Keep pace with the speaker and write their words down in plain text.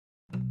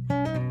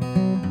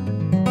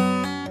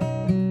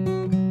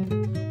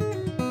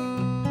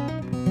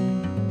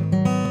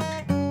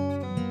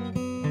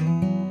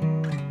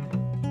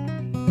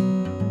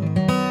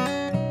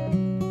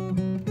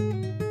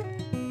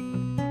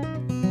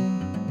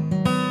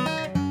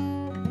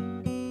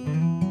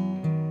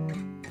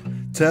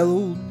Tell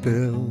old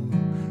Bill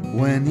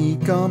when he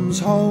comes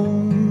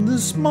home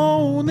this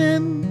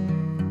morning.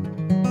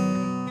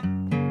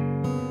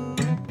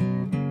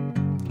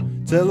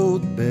 Tell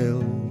old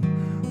Bill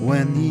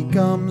when he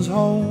comes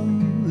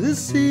home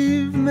this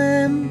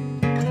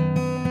evening.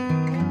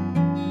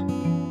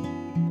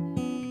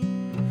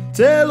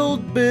 Tell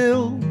old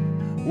Bill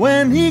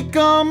when he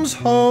comes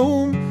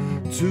home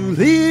to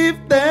leave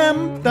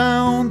them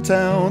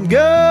downtown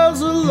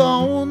girls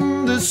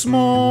alone this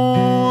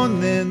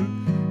morning,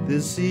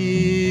 this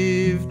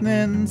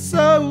evening,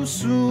 so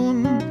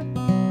soon.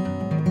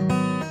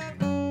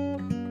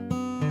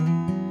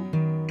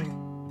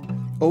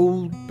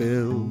 Old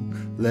Bill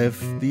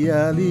left the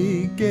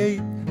alley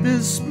gate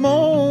this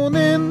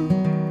morning.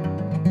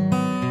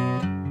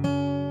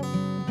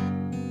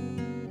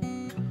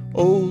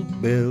 Old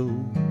Bill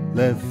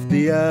left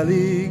the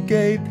alley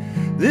gate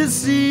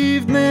this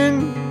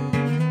evening.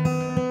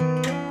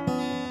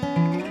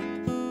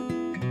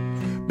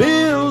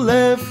 Bill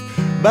left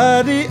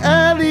by the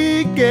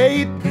alley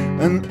gate,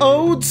 and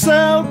old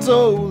Sal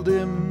told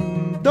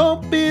him,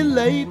 don't be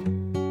late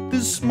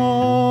this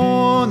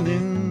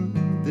morning,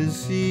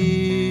 this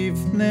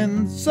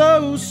evening,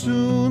 so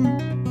soon.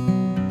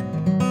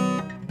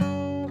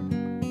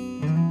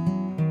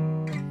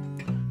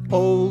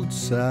 Old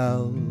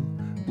Sal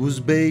was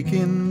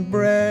baking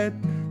bread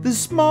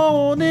this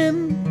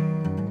morning.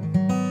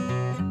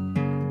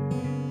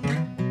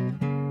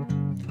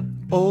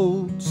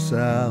 Old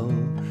Sal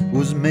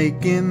was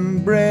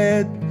making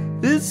bread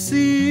this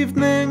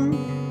evening.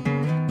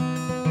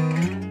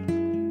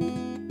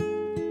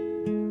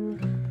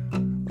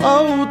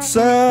 Old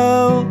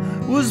Sal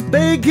was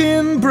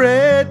baking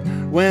bread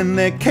when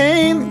they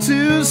came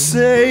to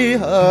say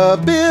her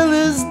Bill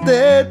is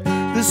dead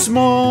this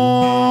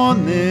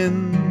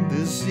morning,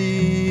 this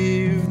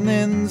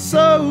evening,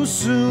 so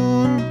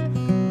soon.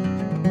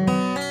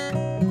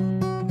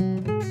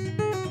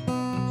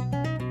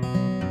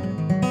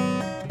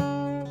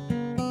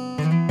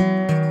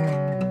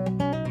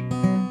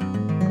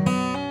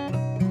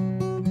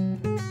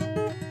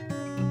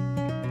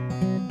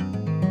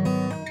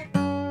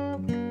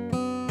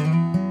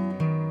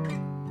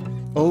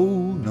 Oh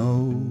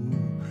no,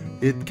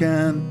 it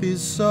can't be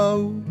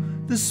so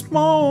this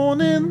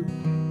morning.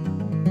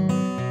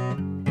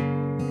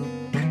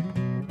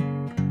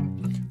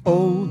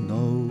 Oh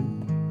no,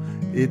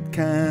 it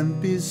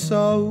can't be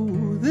so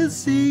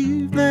this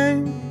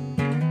evening.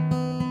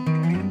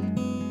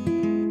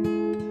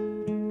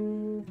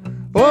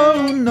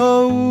 Oh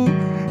no,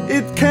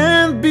 it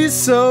can't be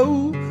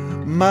so.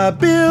 My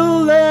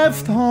Bill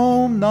left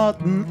home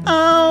not an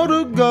hour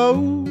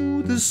ago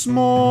this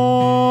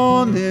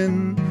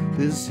morning,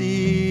 this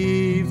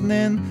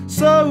evening,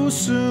 so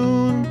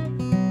soon.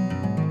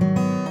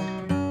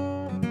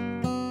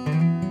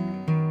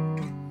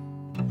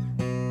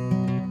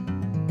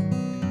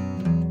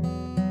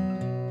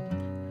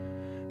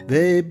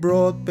 They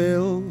brought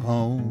Bill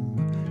home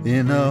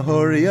in a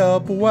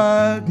hurry-up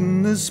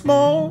wagon this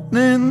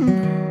morning.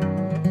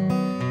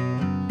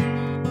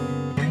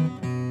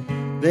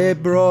 They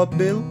brought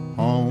Bill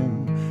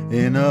home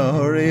in a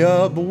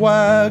hurry-up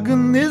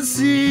wagon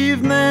this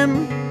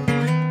evening.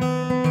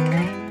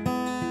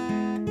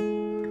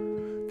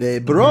 They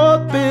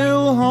brought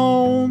Bill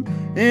home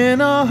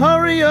in a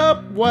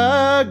hurry-up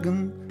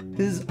wagon.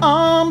 His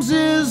arms,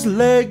 his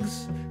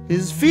legs,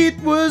 his feet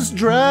was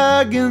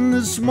dragging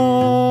this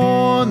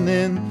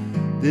morning,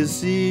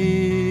 this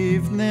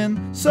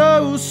evening,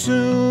 so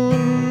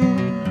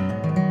soon,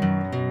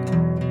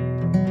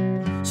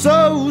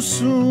 so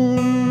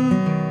soon,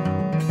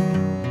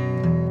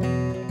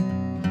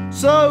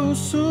 so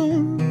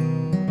soon.